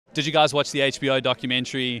Did you guys watch the HBO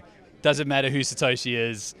documentary? Does it matter who Satoshi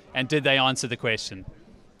is? And did they answer the question?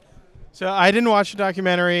 So I didn't watch the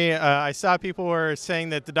documentary. I saw people were saying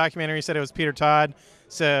that the documentary said it was Peter Todd.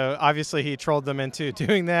 So obviously he trolled them into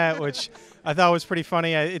doing that, which I thought was pretty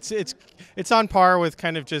funny. It's on par with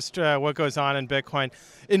kind of just what goes on in Bitcoin.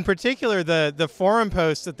 In particular, the forum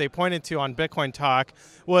post that they pointed to on Bitcoin Talk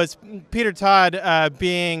was Peter Todd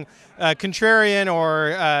being contrarian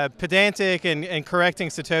or pedantic and correcting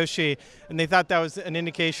Satoshi. And they thought that was an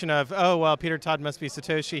indication of, oh, well, Peter Todd must be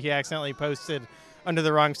Satoshi. He accidentally posted under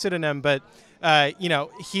the wrong pseudonym. But,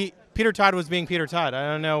 Peter Todd was being Peter Todd. I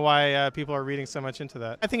don't know why people are reading so much into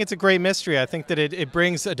that. I think it's a great mystery. I think that it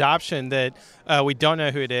brings adoption that we don't know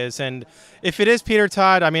who it is. And if it is Peter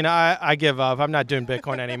Todd, I mean, I give up. I'm not doing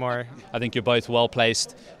Bitcoin anymore. I think you're both well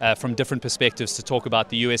placed from different perspectives to talk about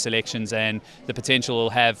the US elections and the potential it'll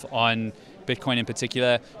have on Bitcoin in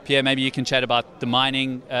particular. Pierre, maybe you can chat about the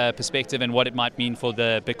mining perspective and what it might mean for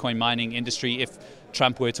the Bitcoin mining industry if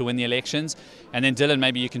Trump were to win the elections. And then Dylan,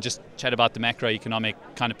 maybe you can just chat about the macroeconomic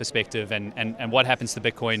kind of perspective and what happens to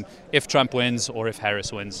Bitcoin if Trump wins or if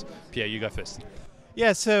Harris wins. Pierre, you go first.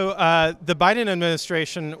 Yeah, so the Biden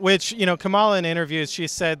administration, which, Kamala in interviews, she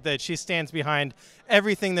said that she stands behind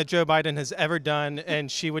everything that Joe Biden has ever done, and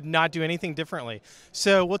she would not do anything differently.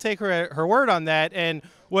 So we'll take her at her word on that. And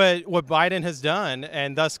what Biden has done,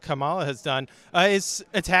 and thus Kamala has done, is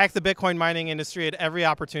attack the Bitcoin mining industry at every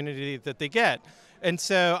opportunity that they get. And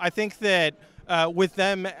so I think that with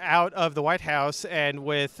them out of the White House and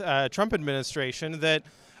with Trump administration, that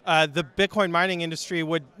the Bitcoin mining industry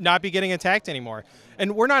would not be getting attacked anymore.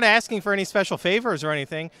 And we're not asking for any special favors or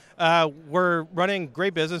anything. We're running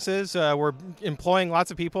great businesses. We're employing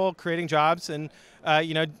lots of people, creating jobs. And,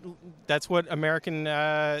 that's what American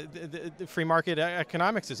the free market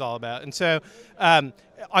economics is all about. And so on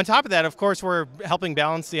top of that, of course, we're helping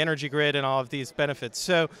balance the energy grid and all of these benefits.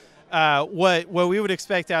 So what we would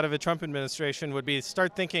expect out of a Trump administration would be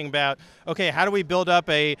start thinking about, okay, how do we build up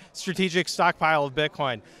a strategic stockpile of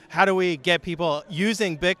Bitcoin? How do we get people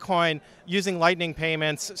using Bitcoin, using Lightning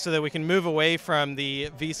payments so that we can move away from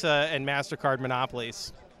the Visa and MasterCard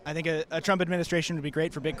monopolies? I think a Trump administration would be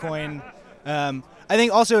great for Bitcoin. I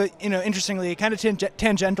think also, interestingly, kind of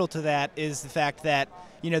tangential to that is the fact that,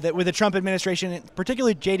 that with the Trump administration,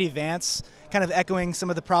 particularly J.D. Vance, kind of echoing some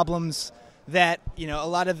of the problems that, a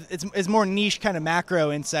lot of it's more niche kind of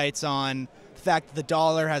macro insights on the fact that the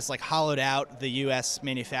dollar has hollowed out the U.S.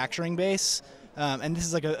 manufacturing base. And this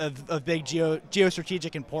is a big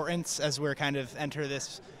geostrategic importance as we're kind of enter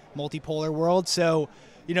this multipolar world. So,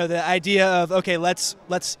 the idea of, okay, let's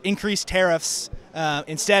increase tariffs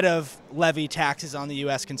instead of levy taxes on the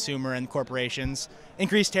U.S. consumer and corporations,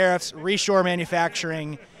 increase tariffs, reshore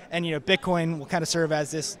manufacturing, and, Bitcoin will kind of serve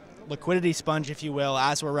as this liquidity sponge, if you will,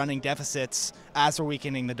 as we're running deficits, as we're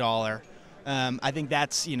weakening the dollar. I think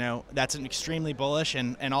that's an extremely bullish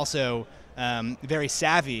and also very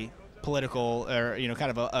savvy political or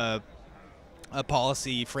kind of a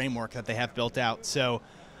policy framework that they have built out. So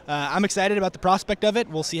I'm excited about the prospect of it.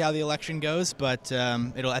 We'll see how the election goes, but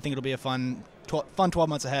I think it'll be a fun 12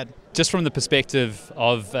 months ahead. Just from the perspective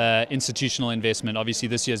of institutional investment, obviously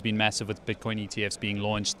this year has been massive with Bitcoin ETFs being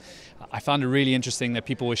launched. I found it really interesting that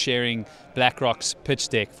people were sharing BlackRock's pitch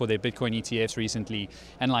deck for their Bitcoin ETFs recently,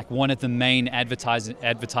 and one of the main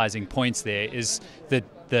advertising points there is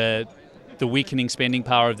that the weakening spending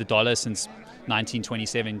power of the dollar since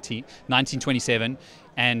 1927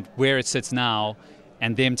 and where it sits now,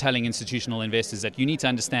 and them telling institutional investors that you need to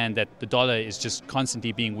understand that the dollar is just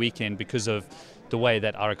constantly being weakened because of the way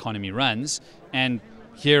that our economy runs. And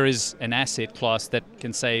here is an asset class that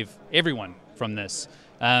can save everyone from this.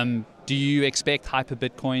 Do you expect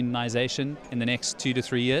hyperbitcoinization in the next 2 to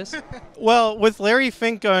 3 years? Well, with Larry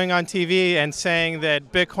Fink going on TV and saying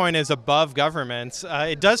that Bitcoin is above governments,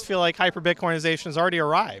 it does feel like hyperbitcoinization has already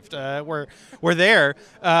arrived. We're there,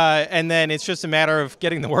 and then it's just a matter of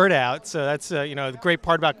getting the word out. So that's the great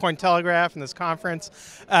part about Cointelegraph and this conference.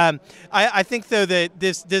 I think though that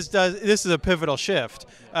this is a pivotal shift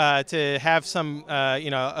to have some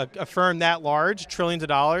a firm that large, trillions of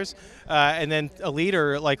dollars, and then a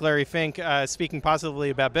leader like Larry Fink speaking positively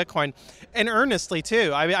about Bitcoin, and earnestly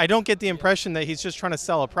too. I mean, I don't get the impression that he's just trying to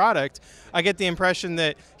sell a product. I get the impression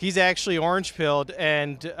that he's actually orange-pilled,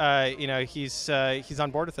 and he's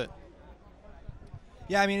on board with it.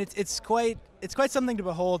 Yeah, I mean, it's quite something to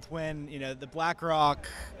behold when the BlackRock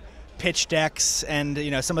pitch decks and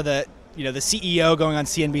some of the the CEO going on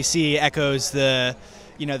CNBC echoes the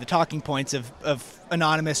talking points of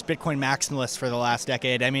anonymous Bitcoin maximalists for the last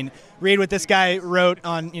decade. I mean, read what this guy wrote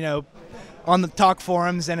on on the talk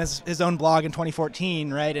forums and his own blog in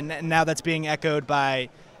 2014, right? And now that's being echoed by,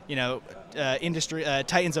 industry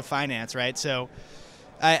titans of finance, right? So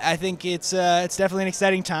I think it's definitely an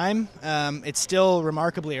exciting time. It's still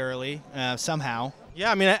remarkably early somehow. Yeah,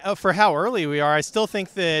 I mean, for how early we are, I still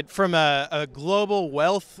think that from a global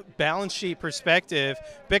wealth balance sheet perspective,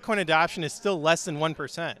 Bitcoin adoption is still less than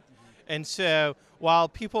 1%. And so while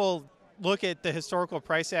people look at the historical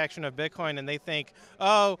price action of Bitcoin and they think,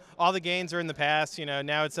 oh, all the gains are in the past,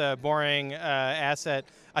 now it's a boring asset,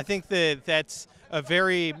 I think that that's a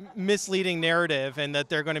very misleading narrative and that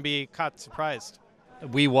they're going to be caught surprised.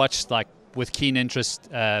 We watched, with keen interest,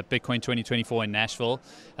 Bitcoin 2024 in Nashville.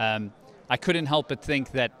 I couldn't help but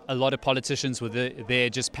think that a lot of politicians were there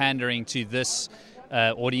just pandering to this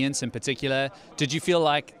audience in particular. Did you feel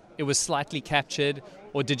like it was slightly captured,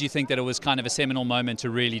 or did you think that it was kind of a seminal moment to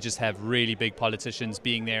really just have really big politicians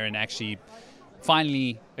being there and actually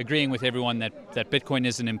finally agreeing with everyone that Bitcoin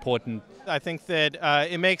isn't important? I think that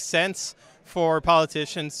it makes sense for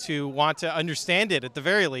politicians to want to understand it at the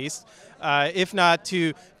very least, if not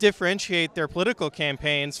to differentiate their political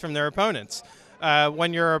campaigns from their opponents.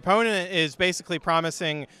 When your opponent is basically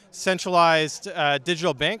promising centralized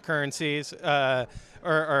digital bank currencies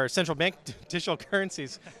or central bank digital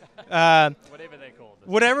currencies,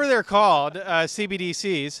 whatever they're called,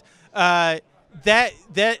 CBDCs,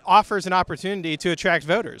 that offers an opportunity to attract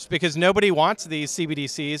voters because nobody wants these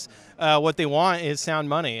CBDCs. What they want is sound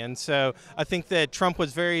money. And so I think that Trump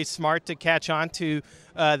was very smart to catch on to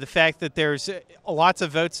the fact that there's lots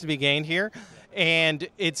of votes to be gained here. And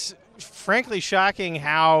it's frankly shocking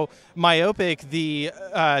how myopic the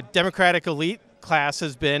Democratic elite class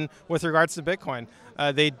has been with regards to Bitcoin.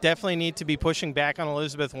 They definitely need to be pushing back on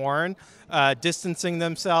Elizabeth Warren, distancing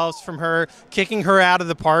themselves from her, kicking her out of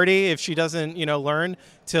the party if she doesn't, learn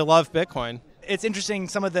to love Bitcoin. It's interesting,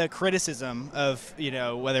 some of the criticism of,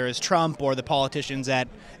 whether it's Trump or the politicians at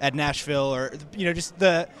Nashville or, just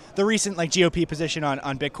the recent GOP position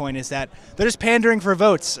on Bitcoin is that they're just pandering for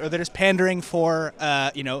votes or they're just pandering for,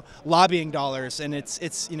 lobbying dollars. And it's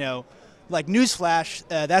newsflash,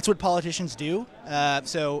 that's what politicians do.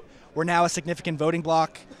 So we're now a significant voting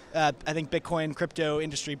bloc. I think Bitcoin crypto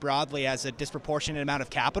industry broadly has a disproportionate amount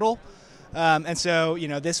of capital. And so,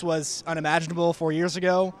 this was unimaginable 4 years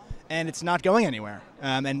ago. And it's not going anywhere.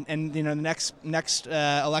 And the next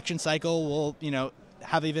election cycle will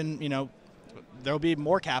have even there will be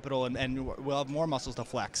more capital and we'll have more muscles to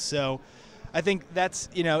flex. So I think that's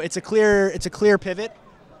it's a clear pivot,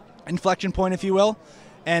 inflection point, if you will.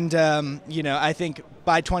 And I think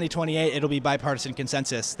by 2028 it'll be bipartisan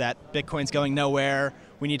consensus that Bitcoin's going nowhere.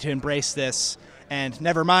 We need to embrace this. And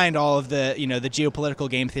never mind all of the the geopolitical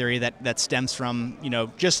game theory that stems from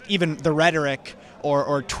just even the rhetoric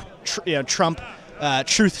or Trump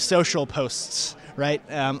Truth Social posts, right?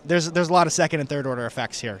 There's a lot of second and third order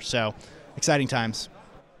effects here, so exciting times.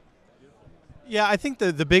 Yeah, I think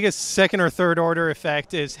the biggest second or third order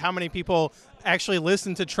effect is how many people actually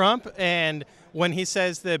listen to Trump, and when he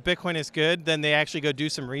says that Bitcoin is good, then they actually go do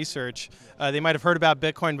some research. They might have heard about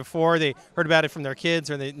Bitcoin before, they heard about it from their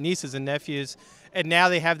kids or their nieces and nephews, and now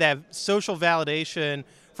they have that social validation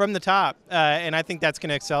from the top, and I think that's going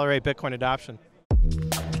to accelerate Bitcoin adoption.